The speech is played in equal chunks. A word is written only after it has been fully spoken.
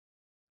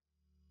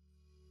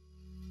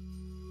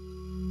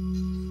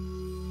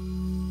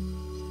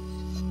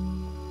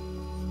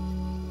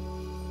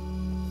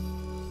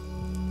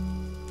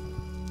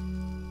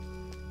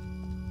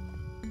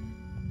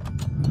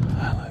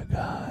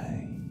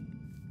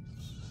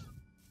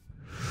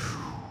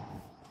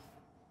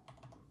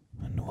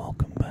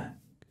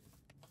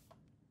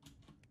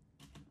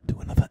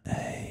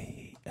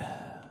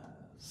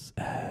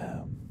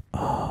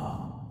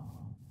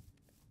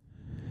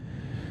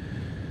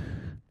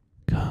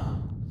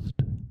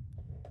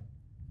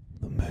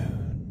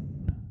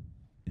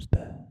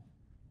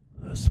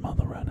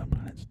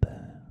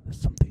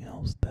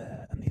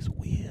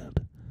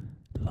weird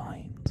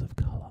lines of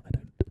colour. I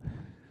don't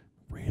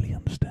really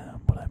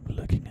understand what I'm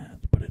looking at,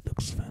 but it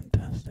looks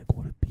fantastic.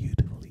 What a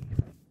beautiful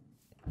evening.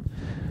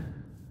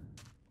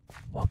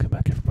 Welcome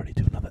back everybody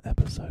to another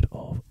episode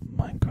of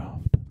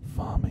Minecraft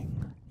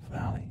Farming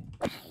Valley.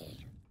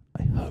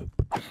 I hope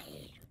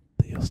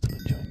that you're still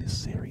enjoying this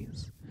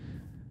series.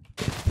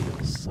 It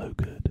feels so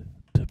good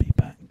to be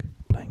back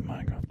playing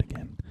Minecraft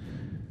again.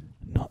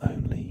 Not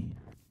only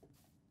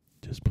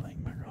just playing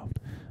Minecraft,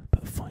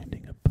 but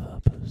finding a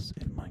purpose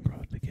in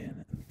Minecraft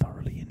again and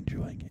thoroughly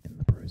enjoying it in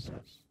the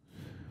process.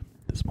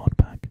 This mod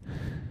pack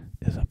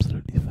is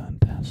absolutely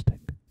fantastic,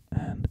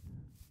 and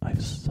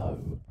I've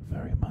so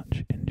very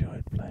much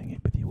enjoyed playing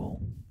it with you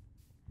all.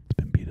 It's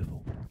been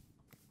beautiful.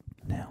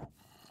 Now,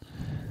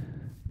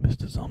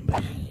 Mr. Zombie,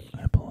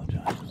 I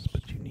apologise,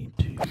 but you need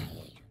to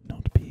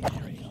not be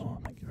here anymore.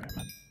 Thank you very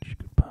much.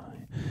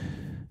 Goodbye.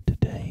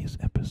 Today's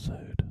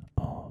episode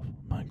of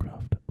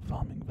Minecraft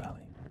Farming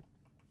Valley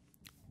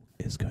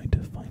is going to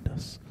find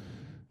us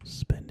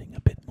spending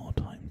a bit more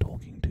time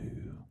talking to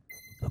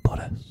the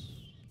goddess.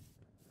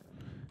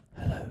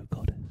 Hello,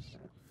 goddess.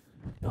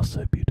 You're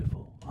so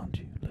beautiful, aren't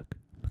you? Look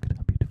at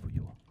how beautiful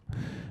you are.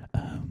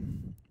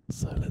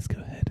 So let's go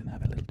ahead and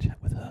have a little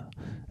chat with her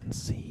and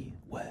see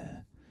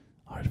where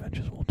our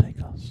adventures will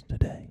take us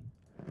today.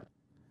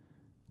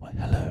 Why,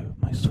 hello,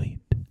 my sweet.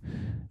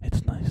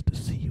 It's nice to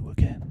see you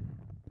again.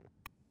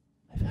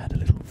 I've had a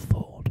little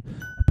thought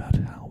about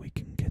how we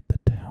can get the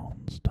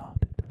town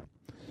started.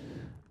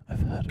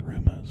 I've heard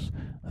rumours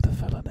that a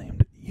fella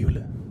named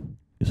Yulif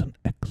is an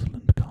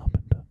excellent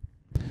carpenter.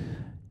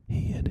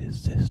 He and his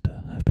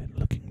sister have been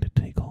looking to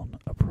take on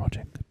a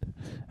project,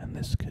 and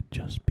this could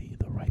just be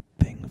the right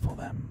thing for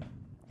them.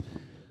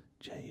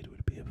 Jade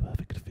would be a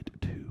perfect fit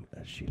too,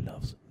 as she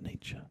loves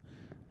nature,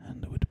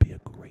 and would be a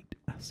great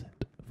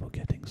asset for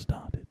getting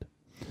started.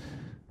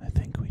 I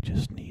think we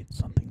just need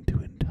something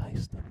to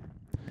entice them.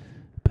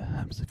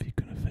 Perhaps if you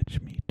can fetch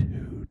me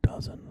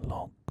 24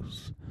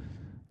 logs,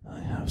 I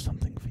have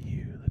something for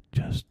you that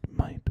just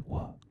might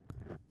work.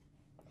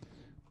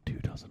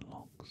 24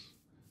 logs.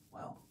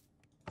 Well,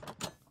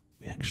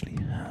 we actually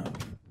have,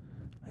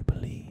 I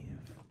believe.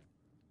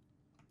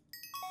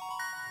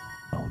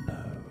 Oh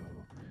no,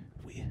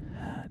 we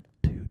had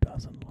 24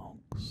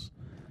 logs,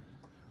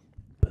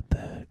 but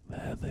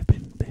they've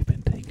been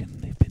taken.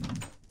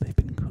 They've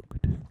been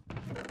cooked.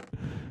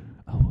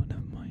 Oh,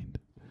 never mind.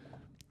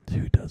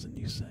 24,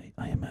 you say?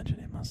 I imagine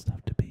it must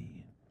have to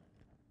be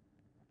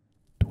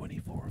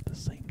 24 of the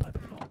same type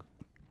of log.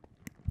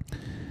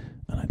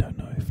 And I don't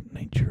know if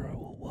nature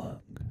will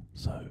work,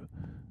 so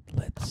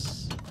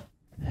let's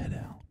head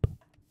out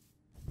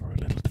for a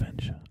little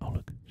adventure. Oh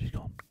look, she's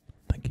gone.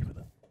 Thank you for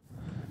the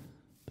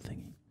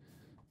thingy.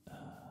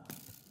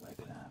 We're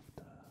gonna have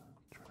to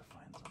try to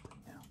find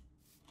something now.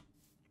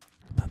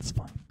 That's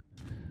fine.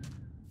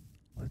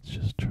 Let's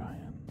just try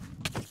and...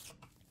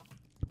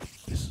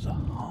 This is a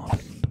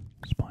hardened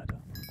spider.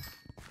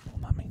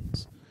 What that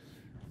means.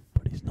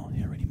 But he's not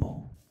here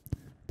anymore.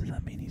 Does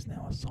that mean he's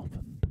now a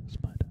softened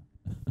spider?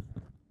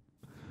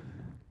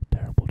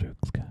 Terrible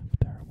jokes, Gav.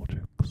 Terrible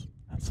jokes.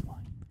 That's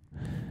fine.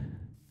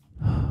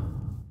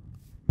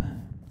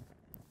 Man.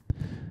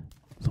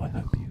 So I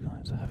hope you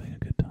guys are having a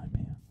good time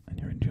here and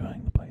you're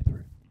enjoying the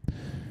playthrough.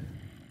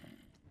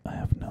 I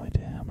have no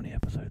idea how many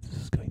episodes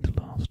this is going to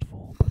last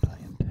for, but I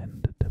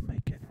intend to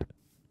make it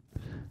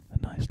a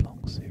nice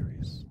long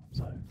series.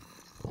 So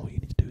all you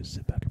need to do is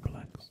sit back and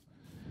relax.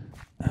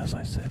 As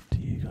I said to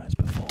you guys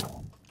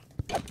before,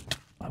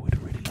 I would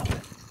really love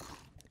it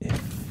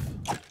if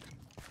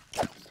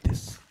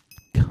this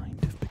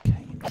kind of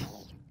became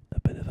a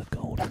bit of a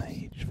golden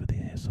age for the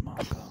ASMR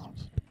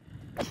cast.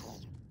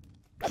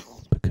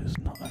 Because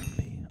not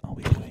only are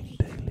we doing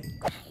daily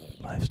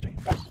live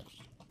streams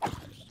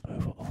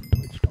over on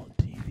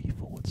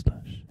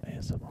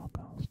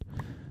twitch.tv/ASMRcast.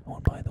 Oh,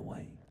 and by the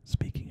way,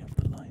 speaking of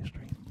the live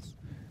streams,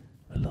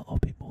 a lot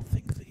of people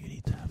think that you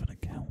need to have an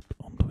account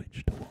on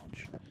Twitch to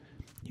watch.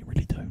 You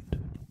really don't.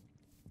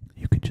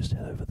 You can just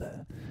head over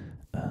there.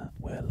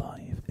 We're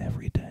live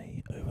every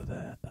day over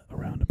there at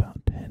around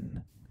about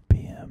 10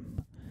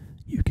 PM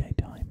UK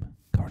time.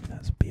 Currently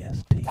that's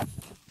BST.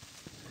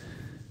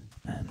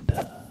 And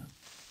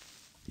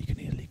you can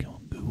easily go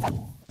on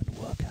Google and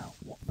work out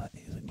what that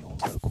is in your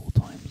local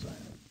time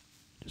zone.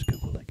 Just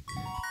Google like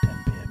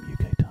 10 PM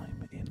UK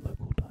time in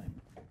local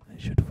time, and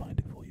it should find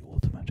it for you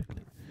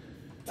automatically.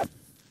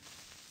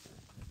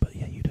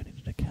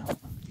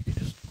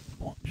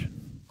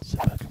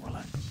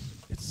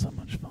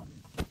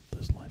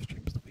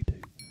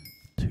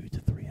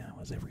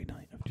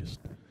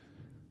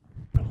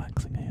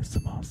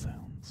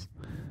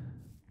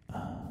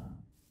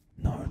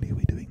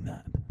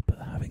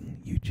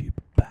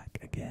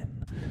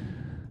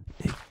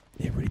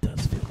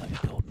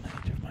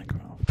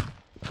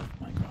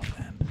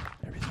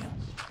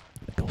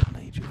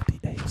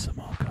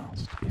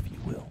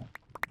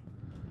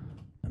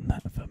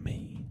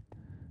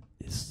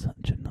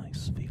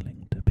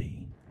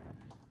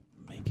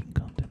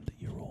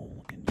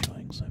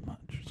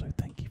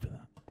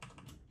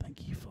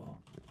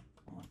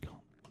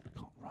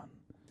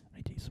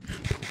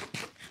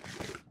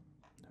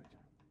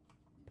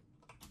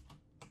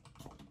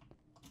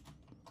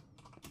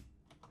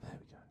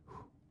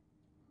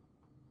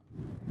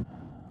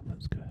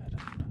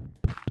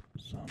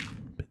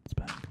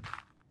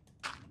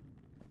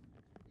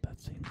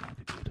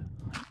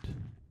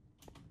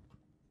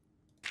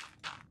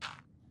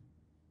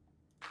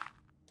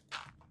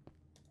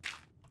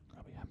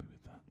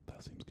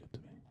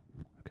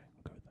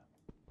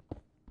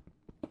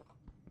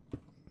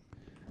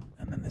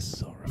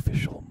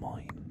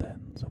 mine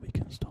then, so we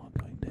can start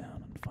going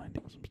down and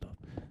finding some stuff.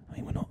 I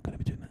mean, we're not going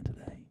to be doing that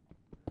today.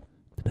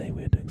 Today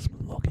we're doing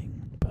some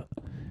logging, but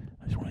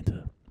I just wanted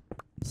to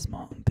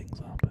smarten things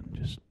up and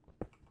just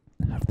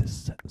have this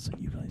set so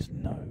you guys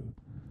know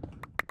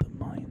the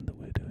mine that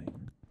we're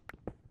doing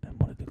and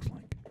what it looks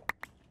like.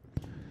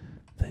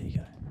 There you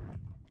go.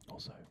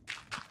 Also,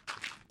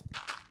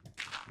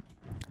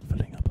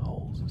 filling up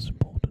holes is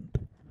important,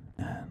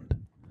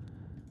 and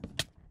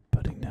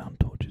putting down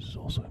torches is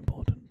also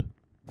important.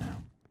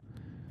 Now,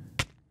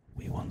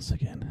 we once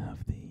again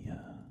have the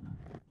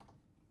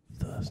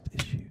thirst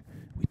issue.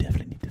 We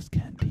definitely need this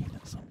canteen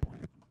at some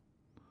point.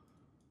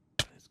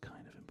 It's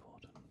kind of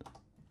important.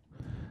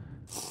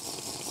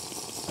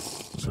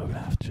 So we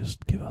have to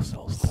just give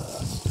ourselves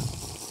thirst.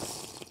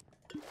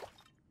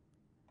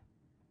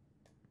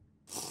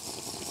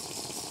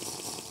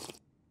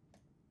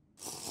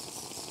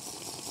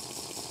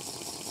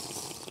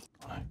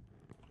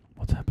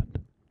 What's happened?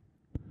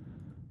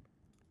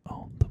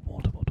 Oh, the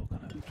water bottle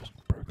kind of just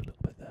broke a little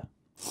bit there.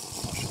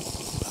 Not sure what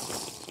that was about.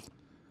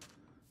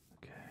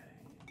 Okay.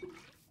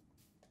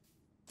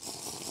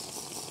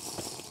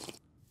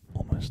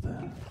 Almost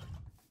there.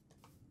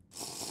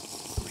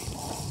 3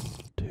 more.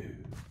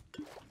 2.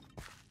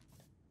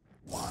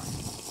 1.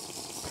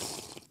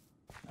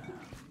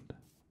 And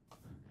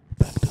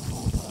back to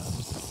full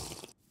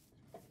thirst.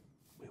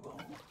 We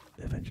will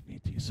eventually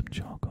need to use some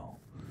charcoal.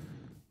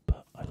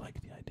 But I like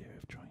the idea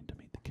of trying to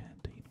make the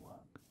canteen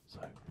work. So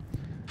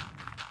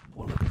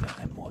we'll look at that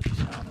in more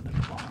detail in a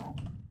little while.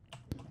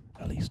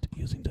 At least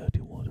using dirty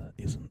water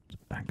isn't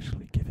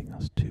actually giving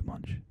us too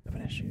much of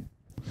an issue.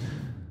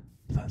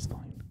 So that's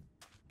fine.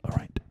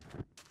 Alright.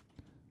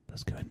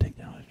 Let's go and take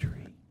down a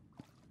tree.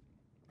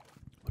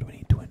 What do we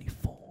need?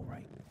 24,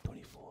 right?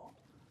 24.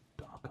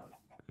 Dark oak.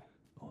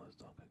 Oh, there's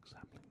dark oak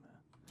sapling there.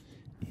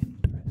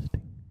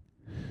 Interesting.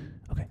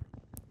 Okay.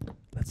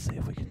 Let's see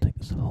if we can take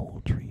this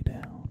whole tree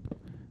down.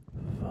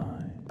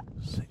 5,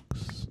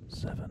 6,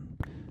 7,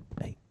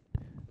 8,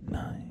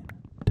 9,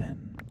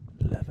 10,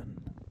 11,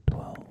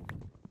 12,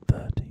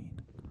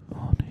 13,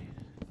 14,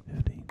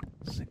 15,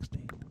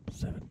 16,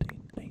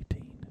 17,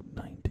 18,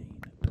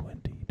 19,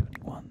 20,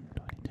 21,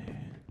 22,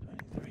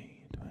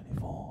 23,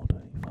 24,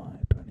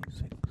 25,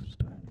 26,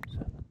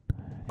 27,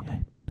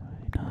 28,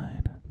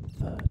 29,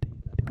 30,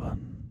 31,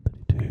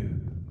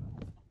 32,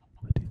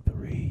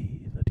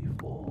 33,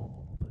 34,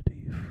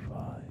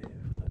 35,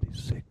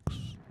 36.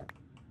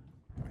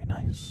 Very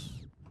nice.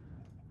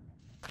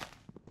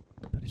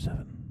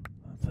 37,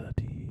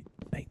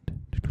 38.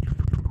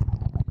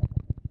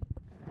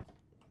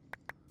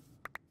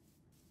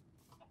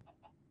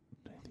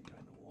 Anything go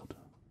in the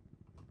water?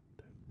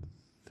 Don't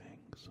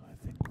think so.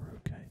 I think we're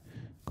okay.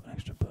 Got an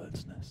extra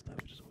bird's nest there,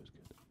 which is always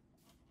good.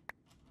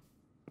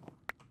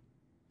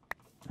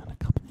 And a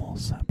couple more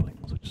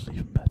saplings, which is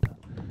even better.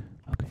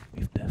 Okay,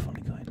 we've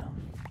definitely got enough.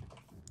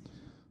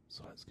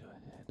 So let's go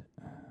ahead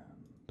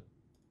and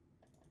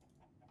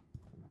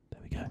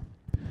there we go.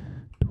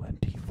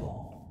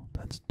 24.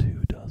 That's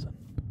 2 dozen.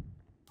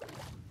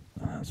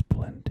 That's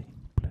plenty.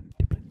 Plenty.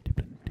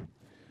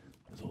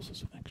 There's also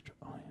some extra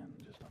iron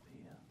just up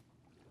here.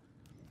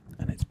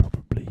 And it's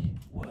probably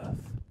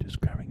worth just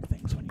grabbing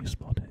things when you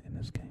spot it in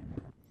this game.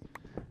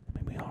 I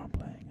mean, we are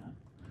playing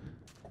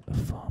a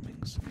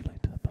farming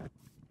simulator, but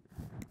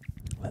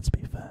let's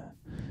be fair.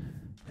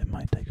 It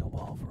might take a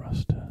while for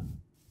us to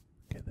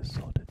get this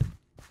sorted.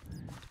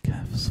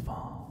 Calf's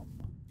farm,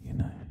 you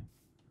know.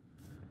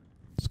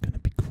 It's gonna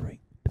be great.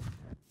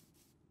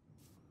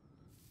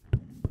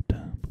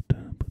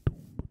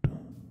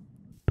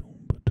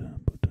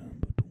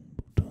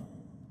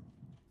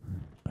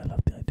 I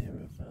love the idea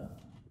of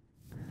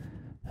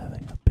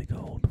having a big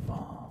old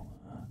farm,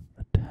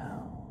 a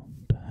town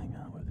to hang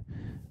out with,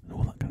 and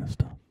all that kind of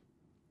stuff.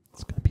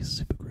 It's gonna be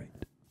super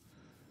great.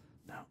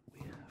 Now we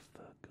have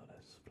the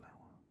goddess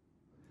flower.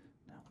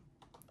 Now,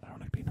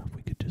 ironically enough,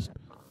 we could just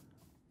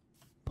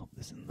pop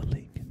this in the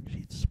lake and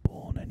she'd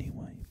spawn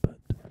anyway, but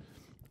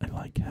I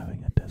like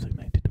having a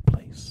designated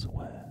place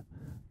where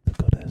the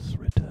goddess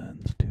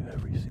returns to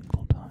every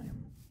single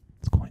time.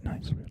 It's quite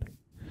nice, really.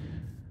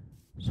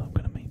 So I'm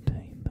going to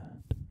maintain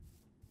that.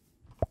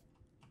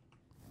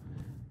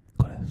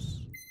 Goddess,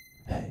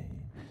 hey.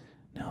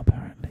 Now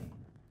apparently,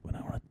 when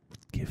I want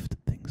to gift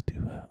things to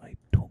her, I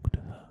talk to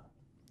her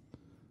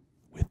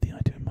with the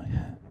item in my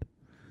hand,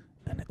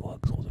 and it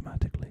works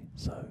automatically.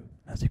 So,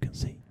 as you can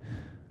see,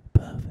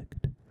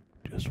 perfect.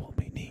 Just what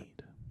we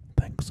need.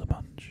 Thanks a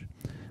bunch.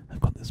 I've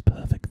got this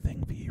perfect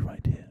thing for you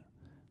right here.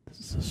 This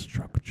is a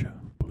structure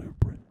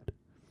blueprint.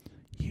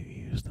 You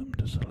use them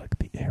to select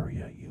the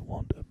area you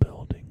want a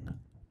building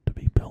to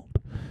be built.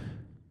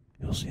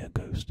 You'll see a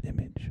ghost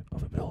image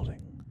of a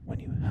building when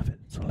you have it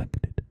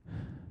selected.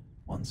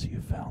 Once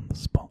you've found the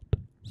spot,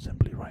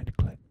 simply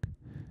right-click.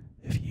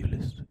 If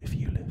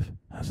Yulif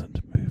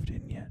hasn't moved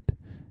in yet,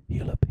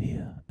 he'll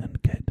appear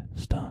and get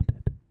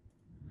started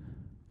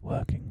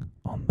working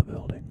on the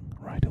building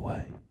right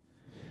away.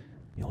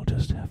 You'll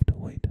just have to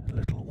wait a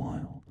little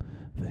while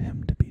for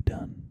him to be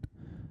done.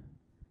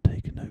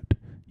 Take note,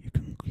 you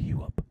can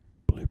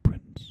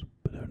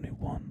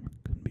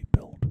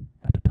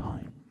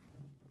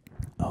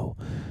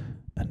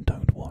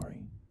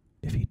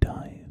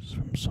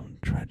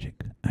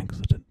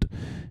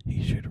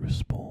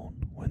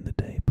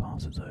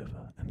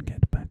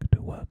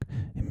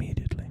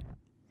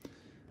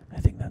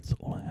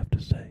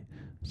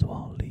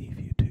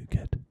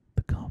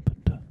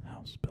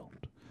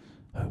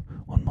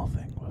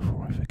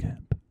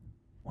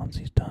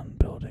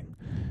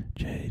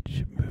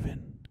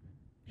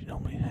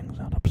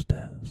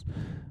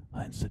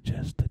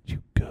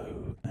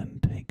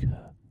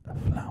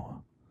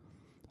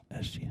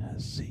as she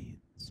has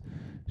seeds,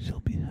 she'll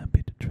be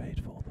happy to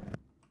trade for them.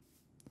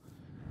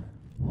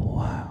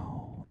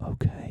 Wow,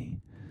 okay.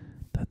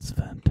 That's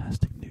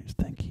fantastic news.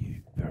 Thank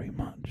you very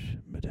much,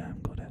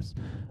 Madame Goddess.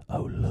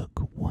 Oh, look,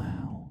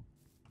 wow.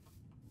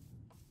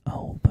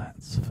 Oh,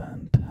 that's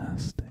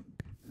fantastic.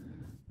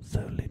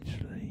 So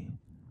literally,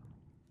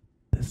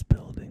 this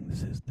building,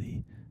 this is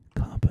the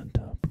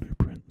Carpenter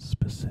blueprint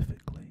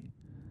specifically,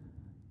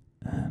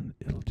 and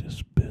it'll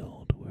just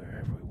build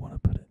wherever we want to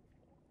put it.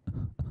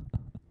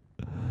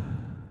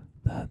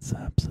 That's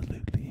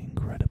absolutely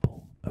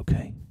incredible.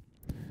 Okay,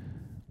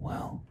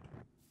 well,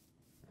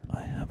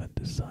 I haven't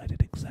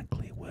decided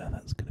exactly where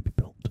that's going to be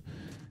built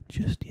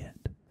just yet,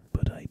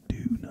 but I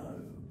do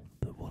know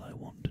that what I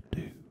want to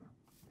do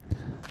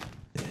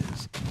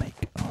is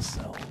make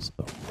ourselves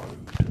a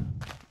road.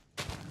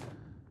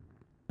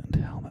 And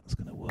how that's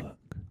going to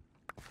work,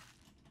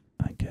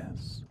 I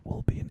guess,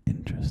 will be an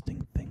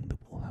interesting thing that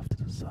we'll have to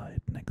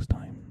decide next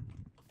time.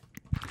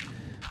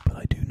 But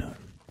I do know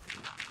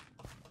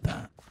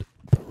that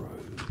the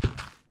road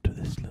to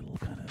this little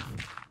kind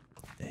of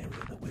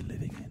area that we're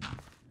living in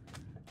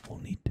will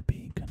need to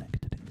be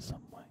connected in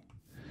some way.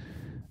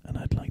 And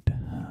I'd like to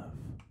have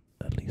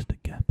at least a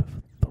gap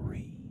of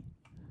 3.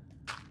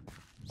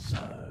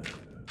 So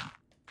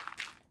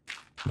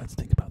let's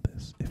think about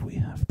this. If we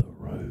have the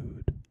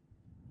road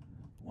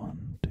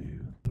 1,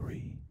 2,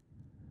 3,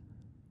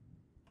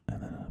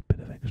 and then a bit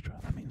of extra,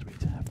 that means we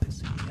need to have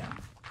this here.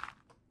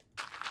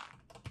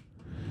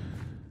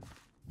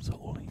 So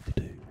all I need to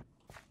do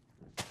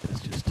is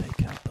just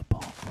take out the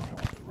part where I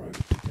want the road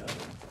to go,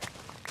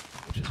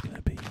 which is going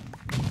to be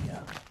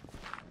here.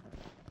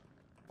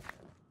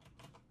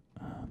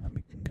 Then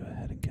we can go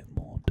ahead and get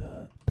more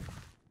dirt,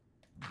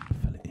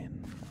 fill it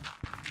in.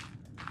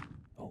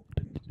 Oh,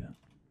 didn't need to do that.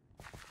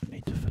 We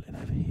need to fill it in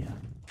over here.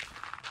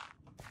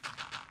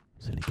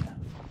 Silly calf.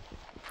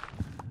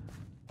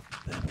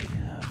 Then we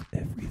have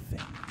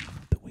everything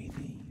that we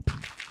need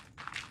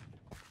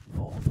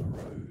for the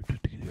road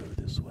to go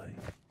this way.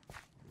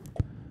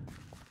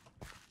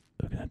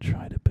 We're going to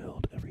try to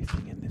build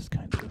everything in this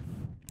kind of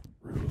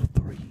rule of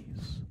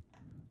 3s.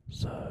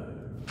 So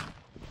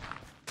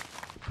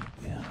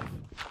we have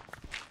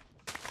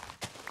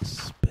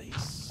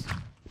space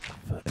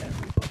for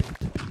everybody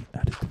to be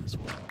added to this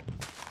world,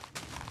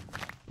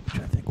 which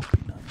I think would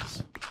be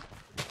nice.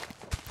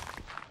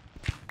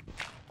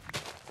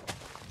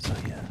 So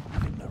yeah,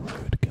 having the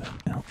road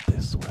going out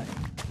this way,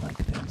 like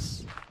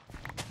this,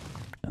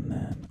 and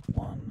then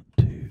 1,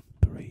 2,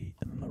 3,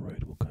 and then the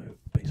road will go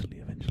basically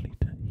eventually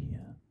to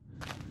here.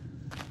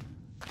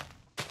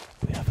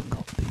 We haven't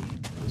got the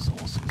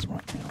resources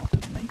right now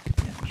to make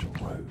the actual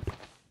road,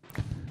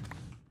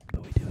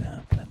 but we do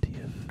have plenty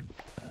of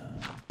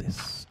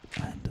this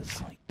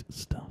andesite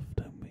stuff,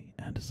 don't we?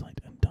 Andesite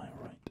and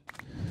diorite.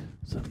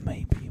 So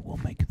maybe we'll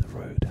make the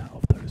road out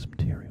of those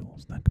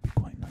materials. That could be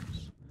quite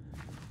nice.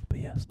 But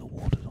yes, the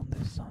water's on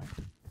this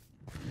side.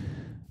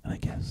 And I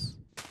guess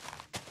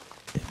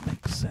it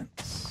makes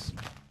sense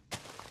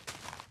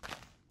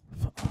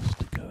for us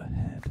to go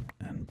ahead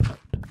and put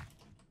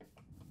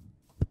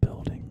the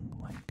building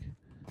like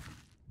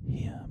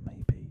here,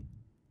 maybe.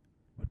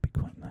 Would be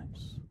quite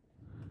nice.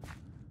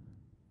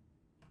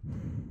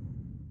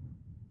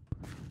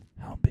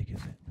 How big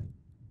is it?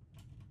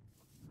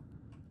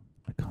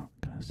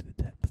 Can I see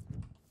the depth?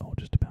 Oh,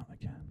 just about I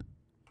can.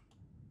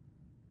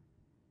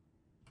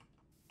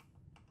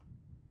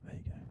 There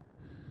you go.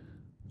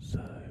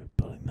 So,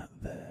 building that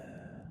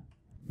there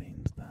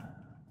means that...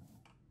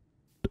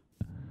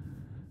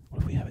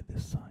 What if we have it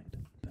this side?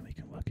 Then we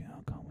can work it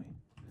out, can't we?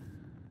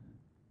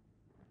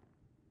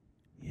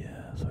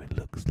 Yeah, so it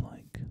looks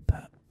like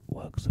that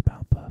works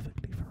about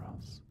perfectly for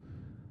us.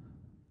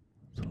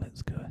 So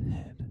let's go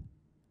ahead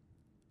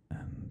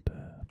and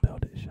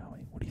build it, shall we?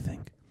 What do you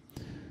think?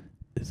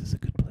 Is this a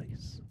good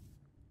place?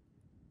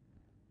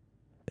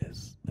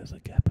 There's a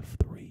gap of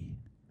 3,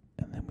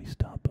 and then we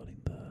start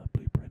building the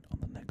blueprint on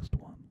the next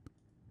one.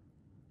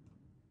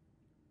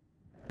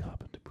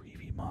 Carpenter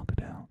preview, mark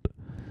it out.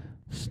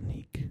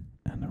 Sneak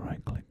and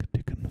right click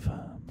to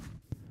confirm.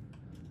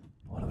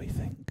 What do we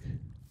think?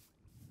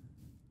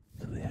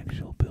 So the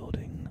actual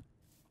building,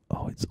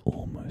 oh, it's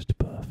almost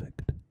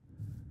perfect.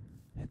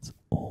 It's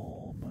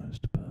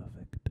almost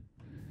perfect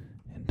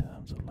in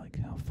terms of like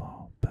how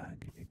far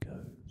back it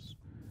goes.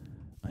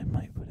 I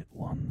might put it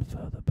 1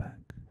 further back,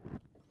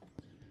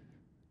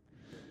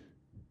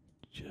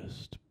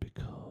 just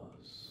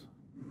because.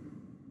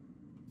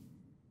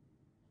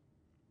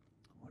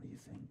 What do you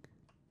think?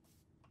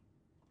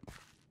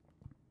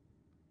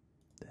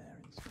 There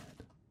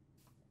instead.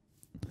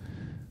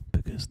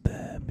 Because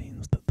there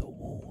means that the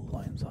wall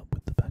lines up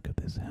with the back of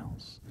this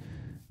house.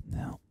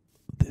 Now,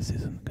 this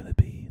isn't going to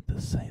be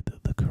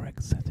the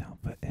correct setup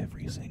for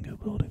every single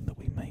building that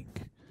we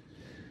make,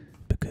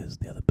 because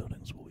the other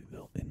buildings will be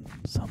built in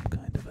some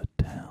kind of a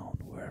town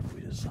where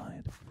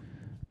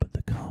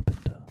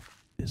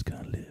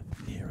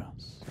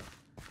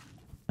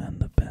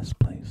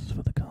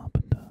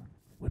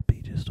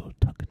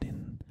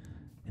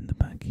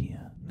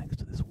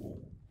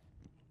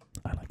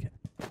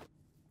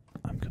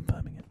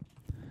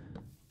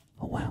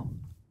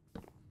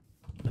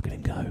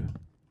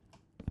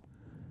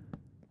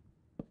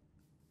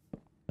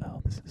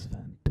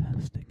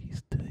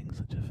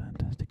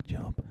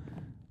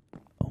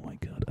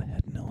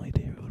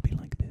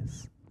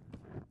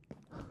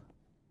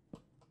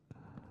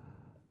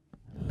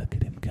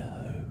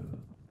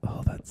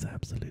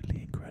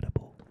absolutely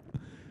incredible.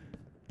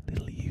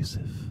 Little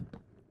Yusuf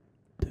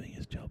doing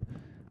his job.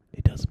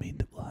 It does mean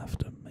that we'll have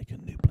to make a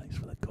new place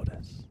for the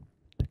goddess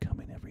to come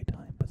in every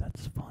time, but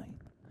that's fine.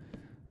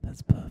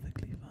 That's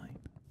perfectly fine.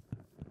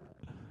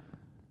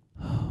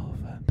 Oh,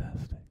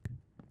 fantastic.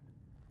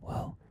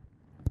 Well,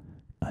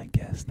 I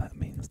guess that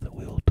means that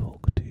we'll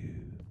talk to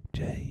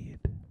Jade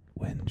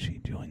when she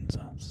joins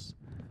us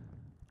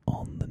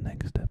on the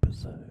next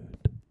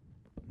episode,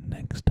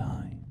 next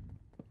time.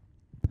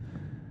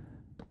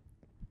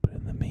 But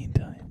in the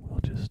meantime, we'll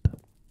just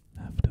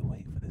have to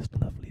wait for this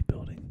lovely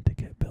building to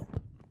get built.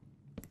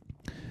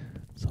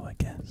 So I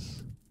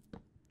guess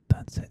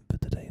that's it for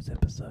today's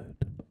episode.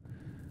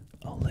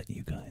 I'll let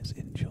you guys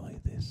enjoy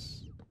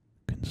this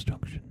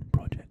construction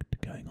project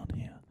going on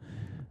here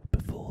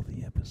before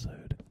the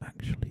episode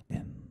actually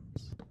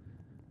ends,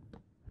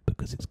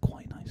 because it's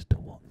quite nice to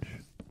watch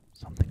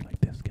something like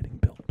this getting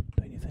built,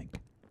 don't you think?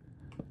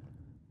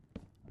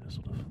 Just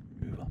sort of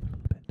move up a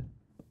little bit.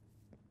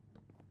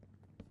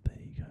 There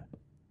you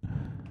go.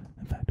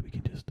 In fact, we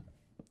can just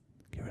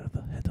get rid of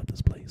the heads-up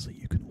display so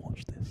you can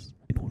watch this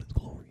in all its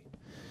glory.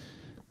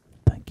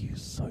 Thank you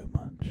so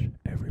much,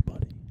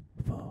 everybody,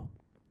 for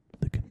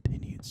the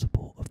continued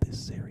support of this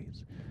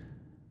series.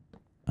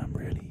 I'm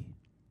really,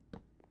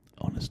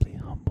 honestly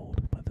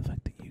humbled by the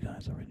fact that you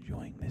guys are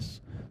enjoying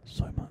this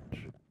so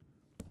much.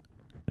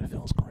 It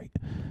feels great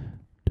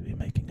to be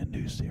making a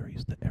new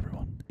series that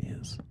everyone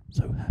is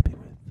so happy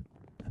with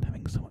and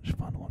having so much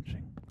fun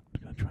watching.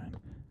 I'm going to try and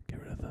get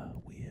rid of the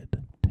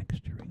weird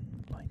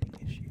texturing lighting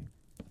issue.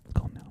 It's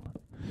gone now.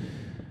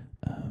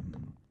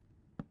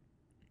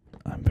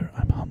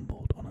 I'm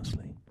humbled,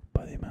 honestly,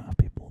 by the amount of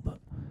people that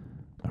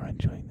are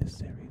enjoying this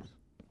series.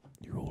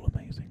 You're all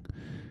amazing.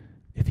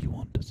 If you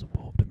want to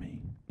support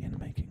me in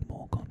making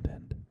more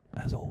content,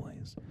 as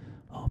always,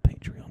 our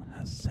Patreon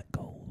has set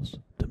goals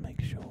to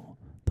make sure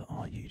that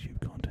our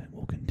YouTube content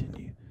will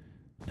continue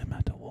no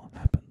matter what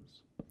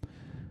happens.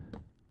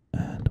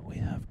 And we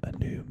have a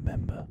new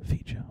member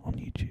feature on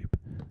YouTube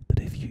that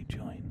if you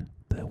join,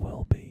 there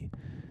will be,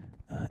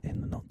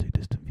 in the not too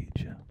distant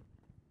future,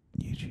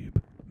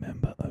 YouTube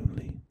member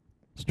only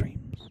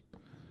streams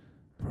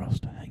for us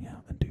to hang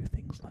out and do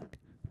things like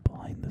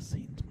behind the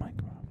scenes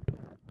Minecraft,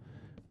 or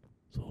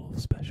sort of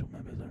special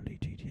members only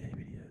GTA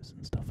videos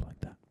and stuff like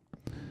that.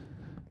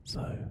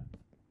 So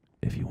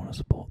if you want to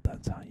support,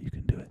 that's how you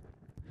can do it.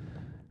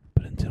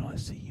 But until I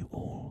see you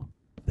all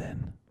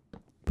then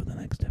for the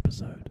next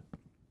episode,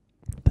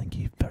 thank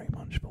you very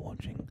much for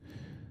watching.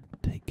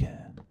 Take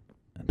care,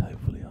 and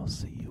hopefully I'll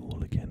see you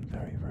all again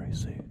very, very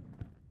soon.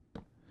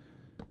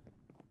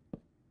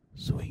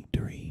 Sweet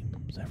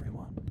dreams,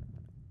 everyone.